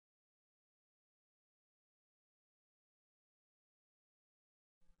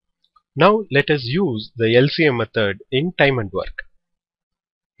Now let us use the LCM method in time and work.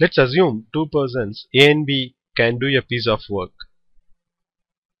 Let's assume two persons A and B can do a piece of work.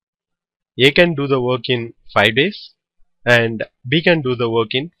 A can do the work in 5 days and B can do the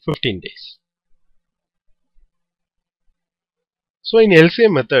work in 15 days. So in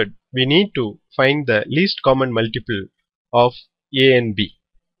LCM method, we need to find the least common multiple of A and B.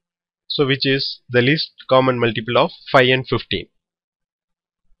 So which is the least common multiple of 5 and 15.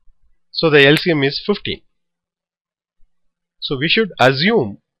 So the LCM is 15. So we should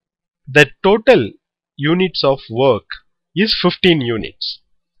assume that total units of work is 15 units.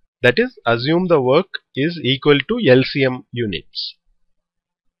 That is, assume the work is equal to LCM units.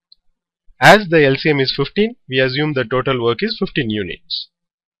 As the LCM is 15, we assume the total work is 15 units.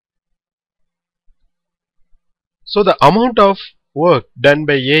 So the amount of work done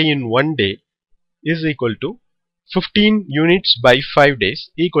by A in 1 day is equal to 15 units by 5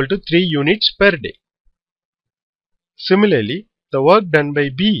 days equal to 3 units per day. Similarly, the work done by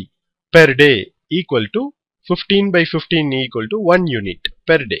B per day equal to 15 by 15 equal to 1 unit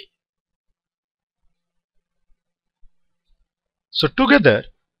per day. So together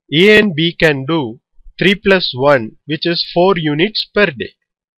A and B can do 3 plus 1, which is 4 units per day.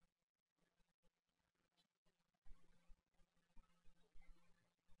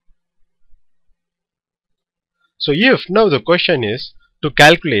 So if now the question is to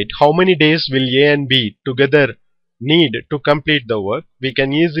calculate how many days will A and B together need to complete the work, we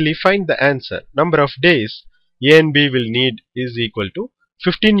can easily find the answer. Number of days A and B will need is equal to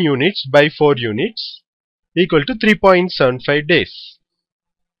 15 units by 4 units equal to 3.75 days.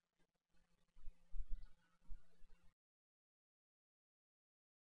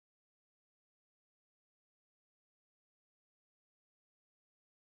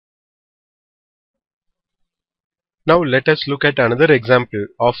 Now let us look at another example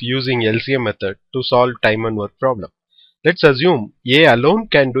of using LCM method to solve time and work problem. Let's assume A alone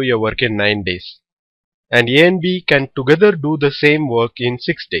can do a work in 9 days and A and B can together do the same work in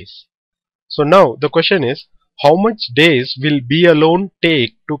 6 days. So now the question is, how much days will B alone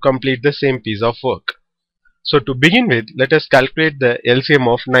take to complete the same piece of work? So to begin with, let us calculate the LCM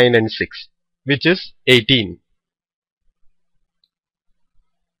of 9 and 6, which is 18.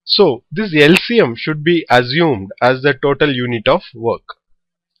 So this LCM should be assumed as the total unit of work.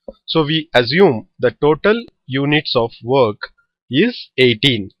 So we assume the total units of work is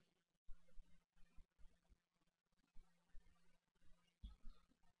 18.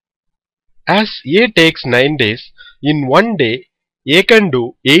 As A takes 9 days, in 1 day A can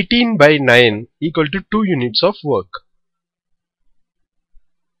do 18 by 9 equal to 2 units of work.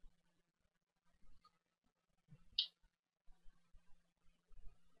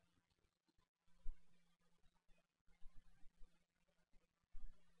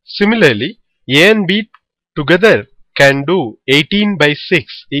 Similarly, A and B together can do 18 by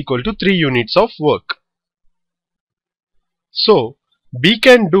 6 equal to 3 units of work. So B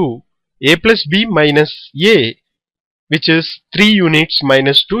can do A plus B minus A, which is 3 units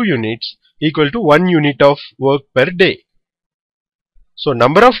minus 2 units equal to 1 unit of work per day. So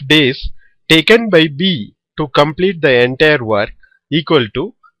number of days taken by B to complete the entire work equal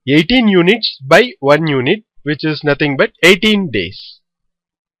to 18 units by 1 unit, which is nothing but 18 days.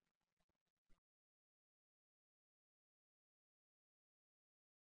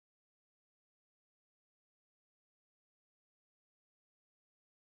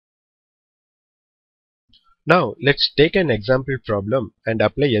 Now let's take an example problem and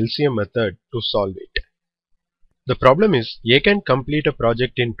apply LCM method to solve it. The problem is A can complete a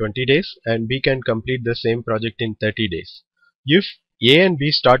project in 20 days and B can complete the same project in 30 days. If A and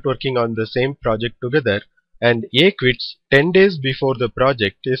B start working on the same project together and A quits 10 days before the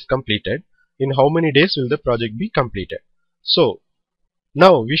project is completed, in how many days will the project be completed? So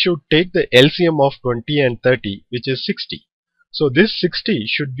now we should take the LCM of 20 and 30, which is 60. So this 60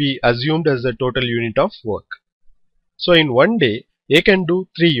 should be assumed as the total unit of work. So in 1 day A can do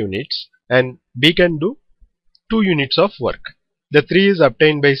 3 units and B can do 2 units of work. The 3 is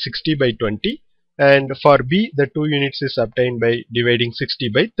obtained by 60 by 20 and for B the 2 units is obtained by dividing 60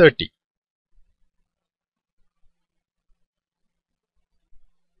 by 30.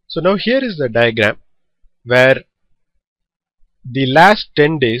 So now here is the diagram where the last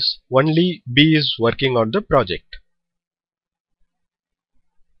 10 days only B is working on the project.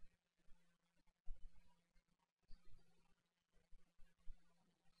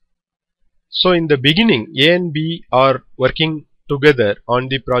 So in the beginning A and B are working together on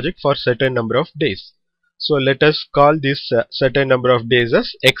the project for certain number of days. So let us call this certain number of days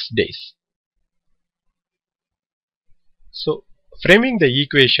as X days. So framing the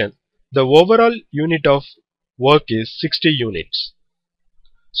equation, the overall unit of work is 60 units.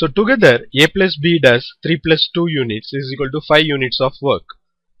 So together A plus B does 3 plus 2 units is equal to 5 units of work.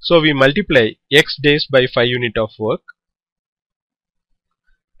 So we multiply X days by 5 unit of work,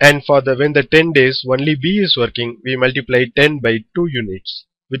 and for the when the 10 days only B is working, we multiply 10 by 2 units,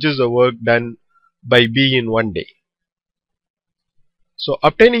 which is the work done by B in 1 day. So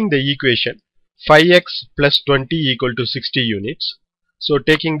obtaining the equation 5x plus 20 equal to 60 units. So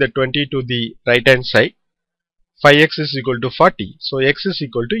taking the 20 to the right hand side, 5x is equal to 40. So x is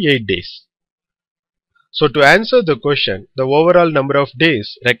equal to 8 days. So to answer the question, the overall number of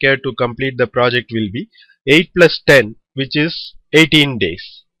days required to complete the project will be 8 plus 10, which is 18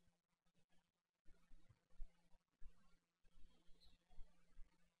 days.